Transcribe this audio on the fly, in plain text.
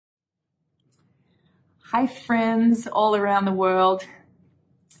Hi, friends all around the world.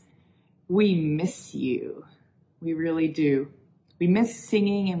 We miss you. We really do. We miss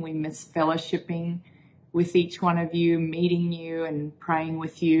singing and we miss fellowshipping with each one of you, meeting you and praying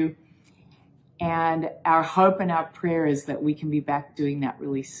with you. And our hope and our prayer is that we can be back doing that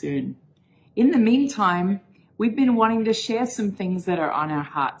really soon. In the meantime, we've been wanting to share some things that are on our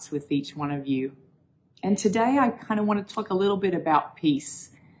hearts with each one of you. And today I kind of want to talk a little bit about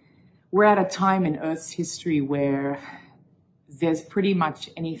peace. We're at a time in Earth's history where there's pretty much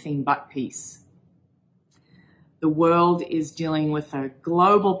anything but peace. The world is dealing with a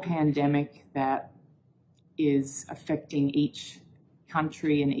global pandemic that is affecting each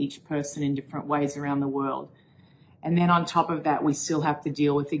country and each person in different ways around the world. And then on top of that, we still have to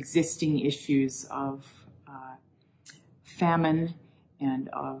deal with existing issues of famine and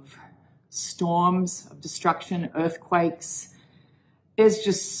of storms, of destruction, earthquakes. There's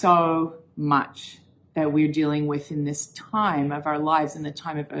just so much that we're dealing with in this time of our lives, in the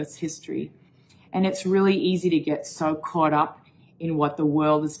time of Earth's history. And it's really easy to get so caught up in what the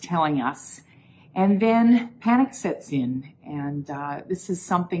world is telling us. And then panic sets in. And this is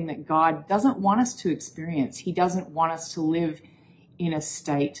something that God doesn't want us to experience. He doesn't want us to live in a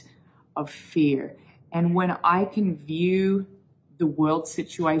state of fear. And when I can view the world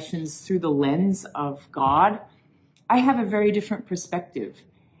situations through the lens of God, I have a very different perspective.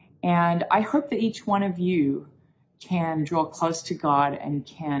 And I hope that each one of you can draw close to God and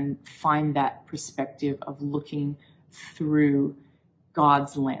can find that perspective of looking through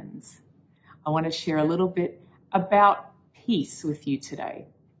God's lens. I want to share a little bit about peace with you today.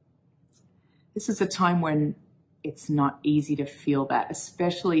 This is a time when it's not easy to feel that,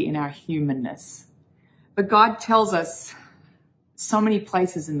 especially in our humanness. But God tells us so many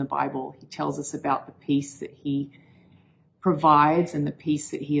places in the Bible. He tells us about the peace that He provides and the peace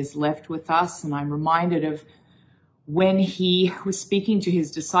that He has left with us. And I'm reminded of when He was speaking to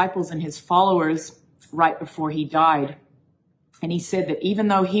His disciples and His followers right before He died. And He said that even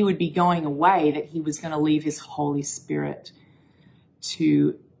though He would be going away, that He was going to leave His Holy Spirit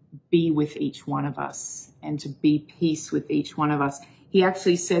to be with each one of us and to be peace with each one of us. He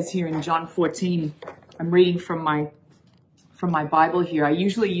actually says here in John 14, I'm reading from my Bible here. I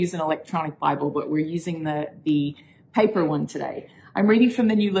usually use an electronic Bible, but we're using the paper one today. I'm reading from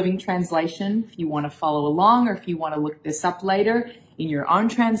the New Living Translation if you want to follow along or if you want to look this up later in your own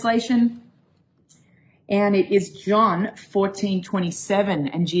translation. And it is John 14:27,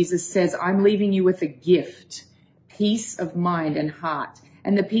 and Jesus says, I'm leaving you with a gift, peace of mind and heart.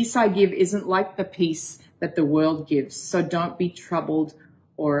 And the peace I give isn't like the peace that the world gives, so don't be troubled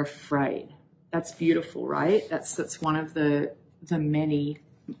or afraid. That's beautiful, right? That's one of the many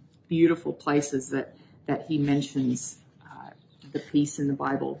beautiful places that He mentions the peace in the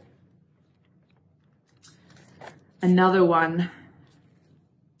Bible. Another one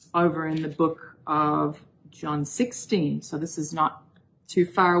over in the book of John 16. So this is not too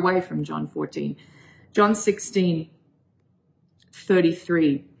far away from John 14. John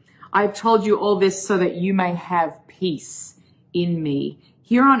 16:33. I've told you all this so that you may have peace in me.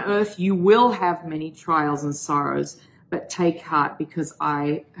 Here on earth you will have many trials and sorrows, but take heart because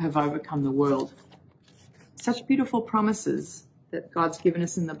I have overcome the world. Such beautiful promises that God's given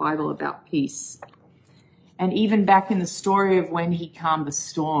us in the Bible about peace. And even back in the story of when He calmed the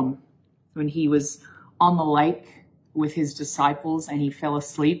storm, when He was on the lake with His disciples and He fell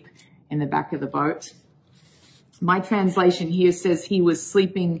asleep in the back of the boat. My translation here says He was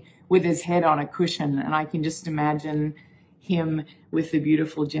sleeping with His head on a cushion, and I can just imagine Him with the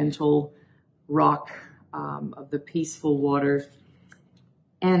beautiful, gentle rock of the peaceful water.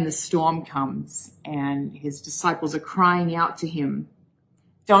 And the storm comes and His disciples are crying out to Him,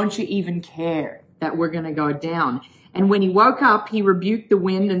 don't you even care that we're going to go down? And when He woke up, He rebuked the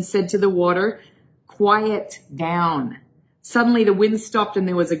wind and said to the water, quiet down. Suddenly the wind stopped and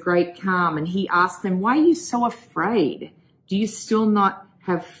there was a great calm. And He asked them, why are you so afraid? Do you still not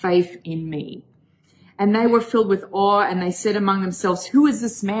have faith in me? And they were filled with awe and they said among themselves, who is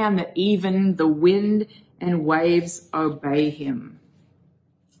this man that even the wind and waves obey Him?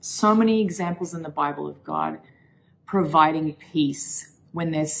 So many examples in the Bible of God providing peace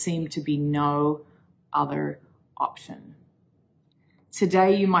when there seemed to be no other option.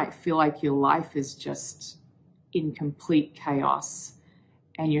 Today, you might feel like your life is just in complete chaos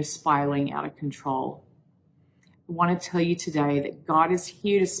and you're spiraling out of control. I want to tell you today that God is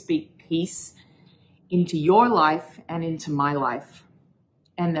here to speak peace into your life and into my life,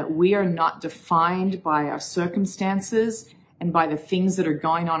 and that we are not defined by our circumstances and by the things that are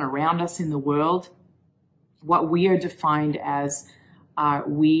going on around us in the world. What we are defined as,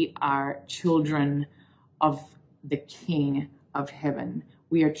 we are children of the King of heaven.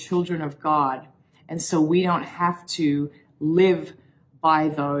 We are children of God. And so we don't have to live by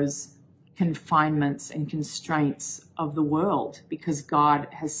those confinements and constraints of the world, because God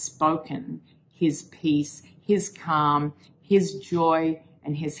has spoken his peace, his calm, his joy,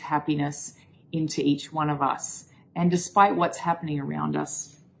 and his happiness into each one of us. And despite what's happening around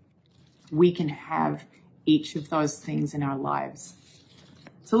us, we can have each of those things in our lives.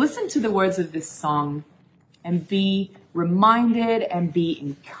 So listen to the words of this song and be reminded and be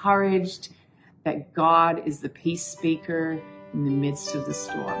encouraged that God is the peace speaker in the midst of the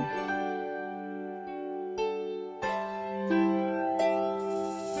storm.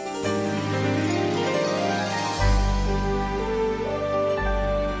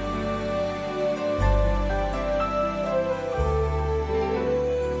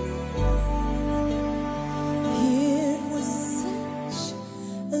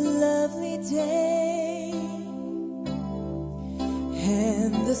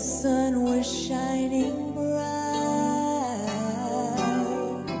 The sun was shining bright.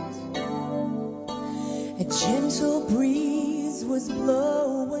 A gentle breeze was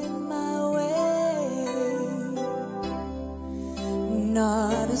blowing my way.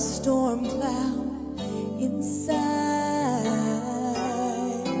 Not a storm cloud in sight.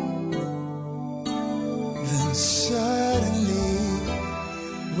 Then suddenly,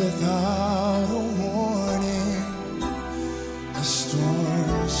 without a warning, a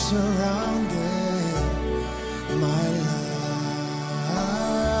storm surrounded my life.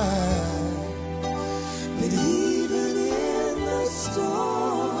 But even in the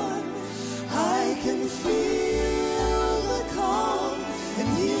storm, I can feel the calm, and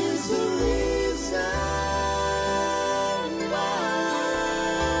here's the reason why.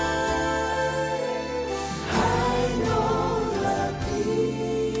 I know the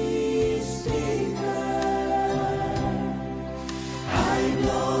peace speaker. I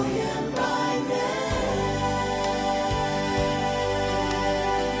know him by name.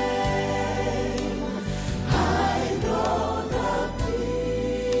 I know the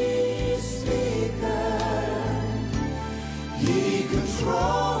peace speaker. He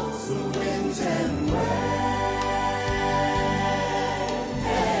controls the winds and waves.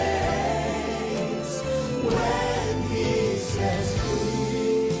 When he says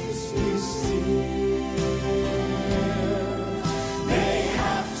peace, be still, they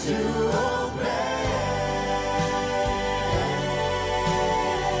have to obey.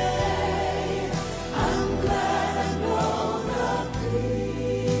 I'm glad I know the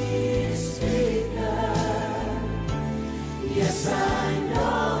peace speaker. Yes, I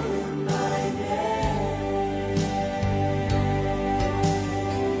know him by name.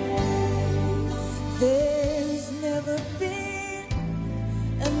 There's never been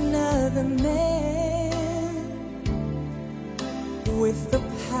another man with the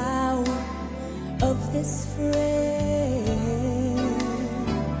power of this friend.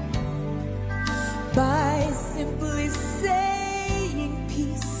 By simply saying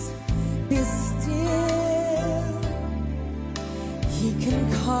peace, be still, he can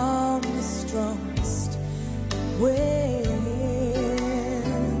calm the strongest wind.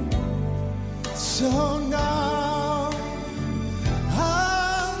 So now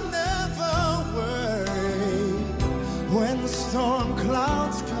I'll never worry when storm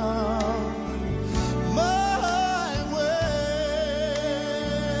clouds come.